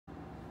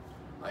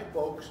Hi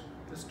folks,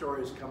 this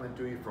story is coming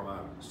to you from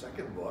our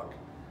second book,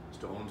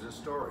 Stones and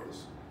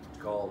Stories. It's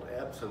called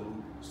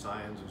Absolute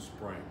Signs of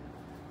Spring,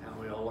 and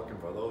we're all looking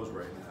for those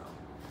right now.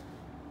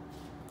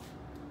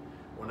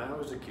 When I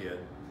was a kid,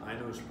 I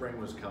knew spring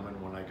was coming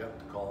when I got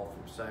the call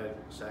from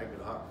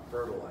Saginaw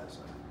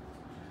Fertilizer.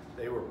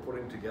 They were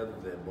putting together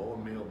their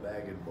bone meal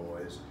bagging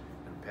boys,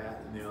 and Pat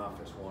in the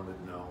office wanted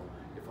to know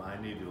if I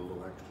needed a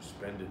little extra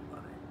spending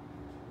money.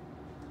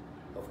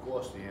 Of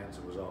course, the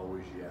answer was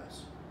always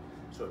yes.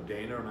 So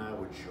Dana and I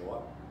would show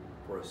up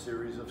for a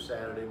series of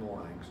Saturday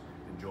mornings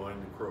and join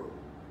the crew.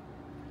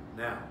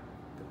 Now,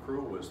 the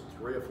crew was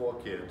 3 or 4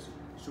 kids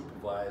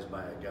supervised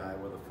by a guy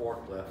with a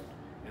forklift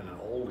and an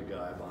older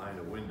guy behind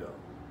a window.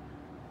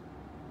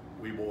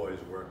 We boys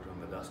worked on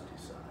the dusty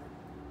side.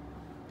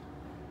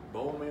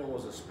 Bone meal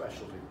was a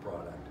specialty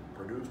product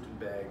produced and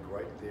bagged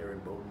right there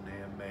in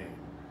Bowdenham, Maine,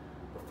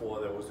 before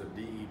there was a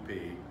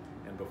DEP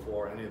and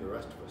before any of the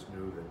rest of us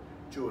knew that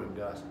chewing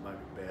dust might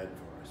be bad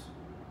for us.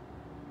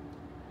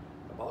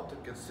 About the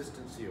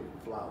consistency of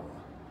flour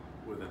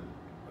with an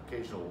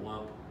occasional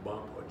lump,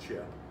 bump, or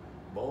chip,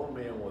 bone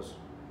meal was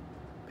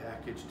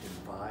packaged in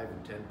 5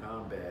 and 10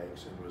 pound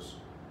bags and was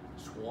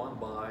sworn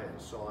by and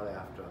sought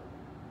after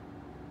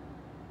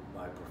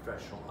by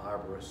professional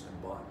arborists and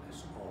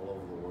botanists all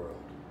over the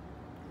world. I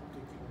don't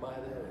think you can buy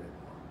that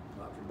anymore,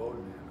 not from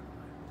Bowdenham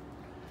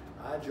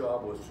anyway. Our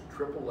job was to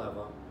triple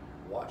lever,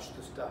 watch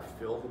the stuff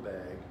fill the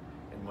bag,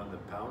 and when the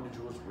poundage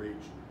was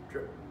reached,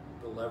 trip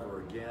the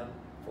lever again,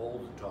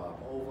 fold the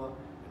top over,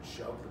 and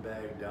shove the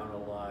bag down a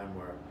line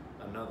where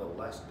another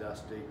less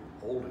dusty,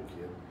 older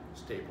kid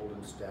stapled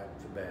and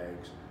stacked the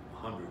bags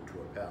 100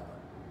 to a pallet.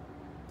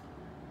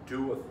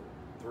 2 or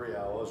 3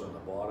 hours on the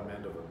bottom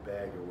end of a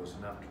bagger was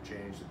enough to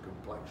change the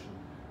complexion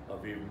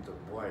of even the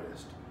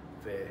brightest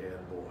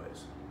fair-haired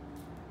boys.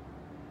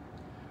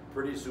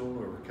 Pretty soon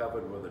we were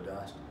covered with the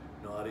dust,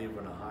 not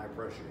even a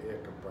high-pressure air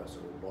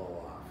compressor would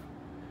blow off.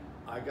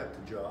 I got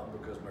the job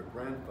because my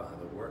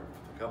grandfather worked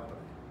for the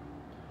company.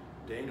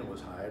 Dana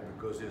was hired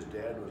because his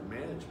dad was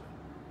management.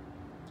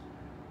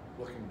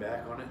 Looking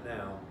back on it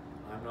now,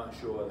 I'm not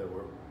sure there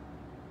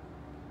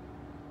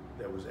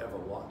was ever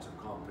lots of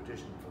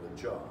competition for the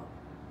job,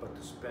 but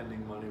the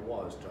spending money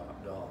was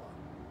top dollar.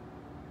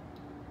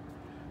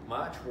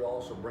 March would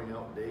also bring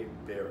out Dave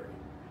Berry,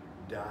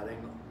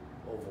 darting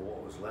over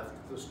what was left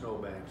of the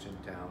snowbanks in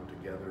town to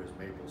gather his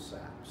maple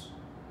saps.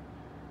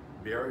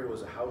 Berry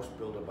was a house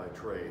builder by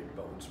trade,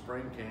 but when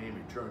spring came,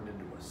 he turned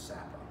into a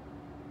sapper.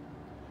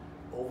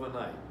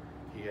 Overnight,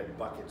 he had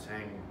buckets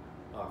hanging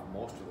off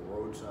most of the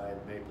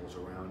roadside maples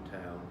around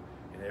town,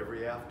 and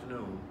every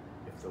afternoon,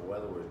 if the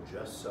weather was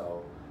just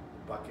so, the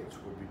buckets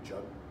would be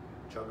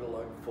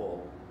chug-a-lug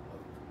full of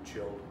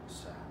chilled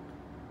sap.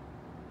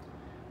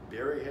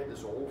 Berry had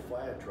this old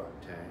fire truck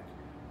tank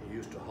he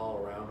used to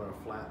haul around on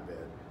a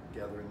flatbed,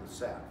 gathering the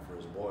sap for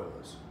his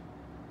boilers.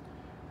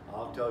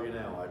 I'll tell you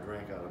now, I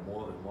drank out of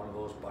more than one of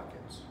those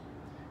buckets.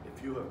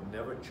 If you have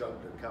never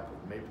chugged a cup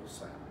of maple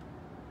sap,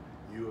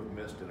 you have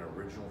missed an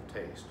original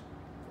taste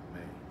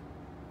from Maine.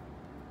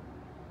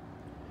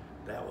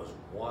 That was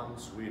one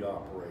sweet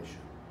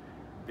operation.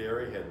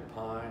 Berry had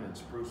pine and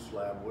spruce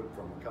slab wood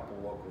from a couple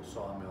local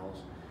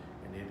sawmills,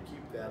 and he'd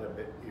keep that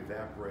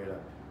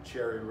evaporator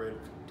cherry red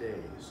for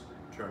days,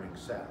 turning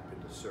sap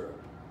into syrup.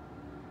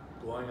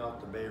 Going out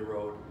the Bay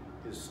Road,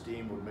 his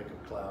steam would make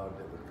a cloud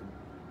that would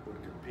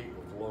compete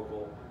with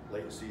local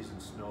late season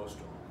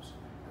snowstorms,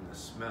 and the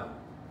smell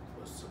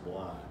was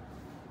sublime.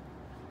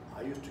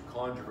 I used to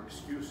conjure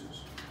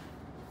excuses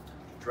to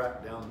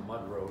track down the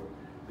mud road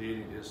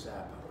leading to his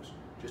sap house,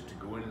 just to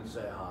go in and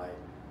say hi,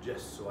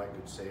 just so I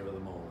could savor the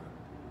moment.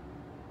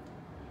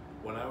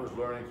 When I was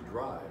learning to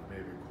drive,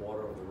 maybe a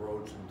quarter of the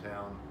roads in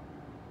town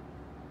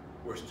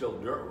were still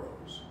dirt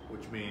roads,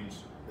 which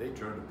means they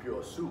turned to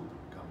pure soup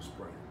come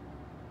spring.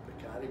 The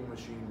karting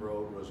machine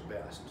road was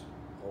best,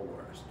 or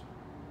worst.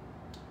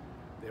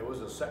 There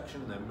was a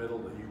section in the middle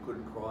that you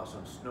couldn't cross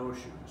on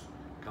snowshoes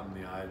come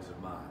the Ides of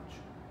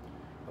March.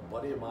 A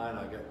buddy of mine,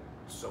 I got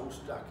so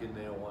stuck in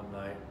there one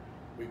night,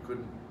 we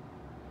couldn't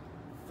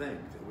think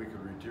that we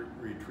could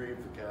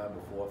retrieve the car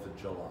before 4th of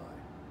July.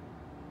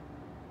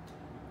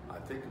 I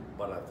think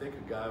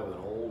a guy with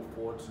an old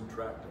Fordson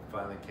tractor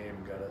finally came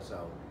and got us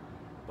out,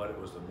 but it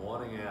was the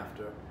morning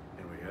after,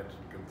 and we had to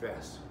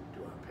confess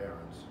to our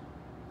parents.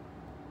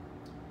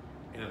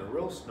 And in a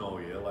real snow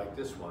year like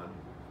this one,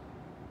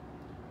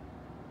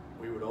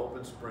 we would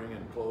open spring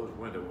and close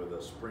winter with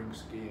a spring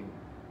skiing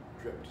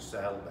trip to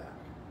Saddleback.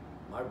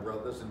 My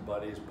brothers and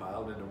buddies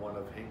piled into one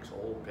of Hink's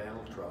old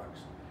panel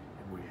trucks,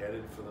 and we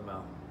headed for the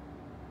mountain.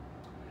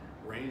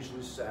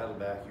 Rangeley's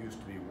Saddleback used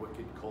to be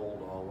wicked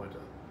cold all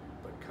winter,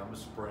 but come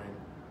spring,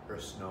 her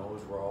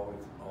snows were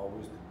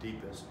always the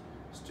deepest,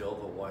 still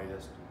the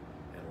whitest,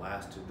 and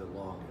lasted the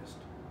longest.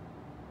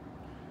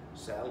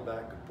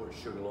 Saddleback could put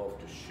Sugarloaf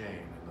to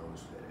shame in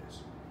those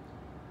days.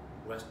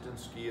 Western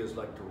skiers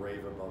like to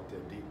rave about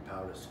their deep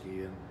powder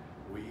skiing.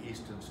 We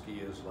Eastern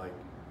skiers like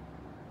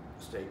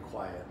to stay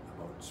quiet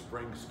about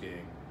spring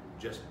skiing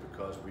just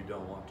because we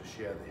don't want to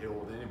share the hill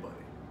with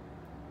anybody.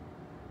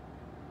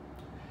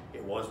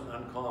 It wasn't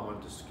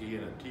uncommon to ski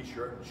in a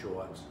t-shirt and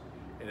shorts,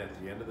 and at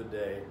the end of the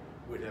day,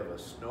 we'd have a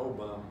snow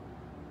bum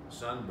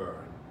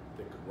sunburn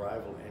that could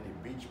rival any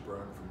beach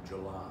burn from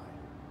July.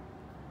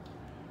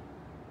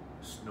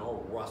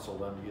 Snow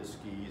rustled under your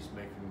skis,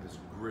 making this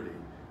gritty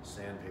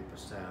sandpaper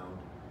sound,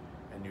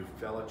 and you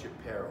fell at your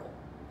peril,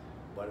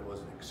 but it was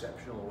an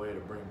exceptional way to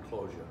bring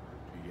closure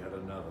to yet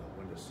another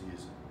winter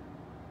season.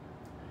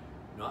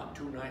 Not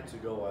 2 nights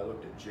ago, I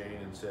looked at Jane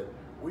and said,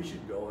 we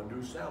should go and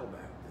do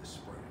Saddleback this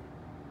spring.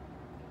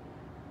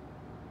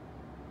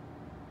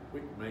 We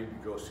could maybe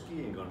go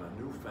skiing on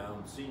a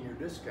newfound senior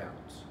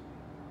discounts.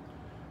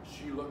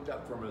 She looked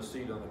up from her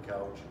seat on the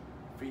couch,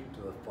 feet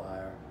to the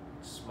fire,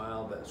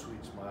 smiled that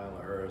sweet smile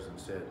of hers and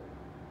said,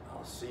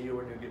 I'll see you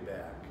when you get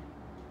back.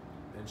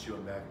 Then she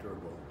went back to her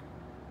book.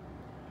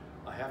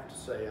 I have to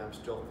say, I'm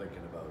still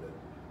thinking about it.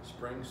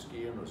 Spring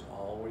skiing was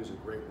always a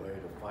great way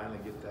to finally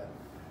get that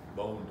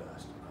bone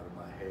dust out of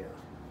my hair.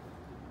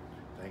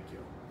 Thank you.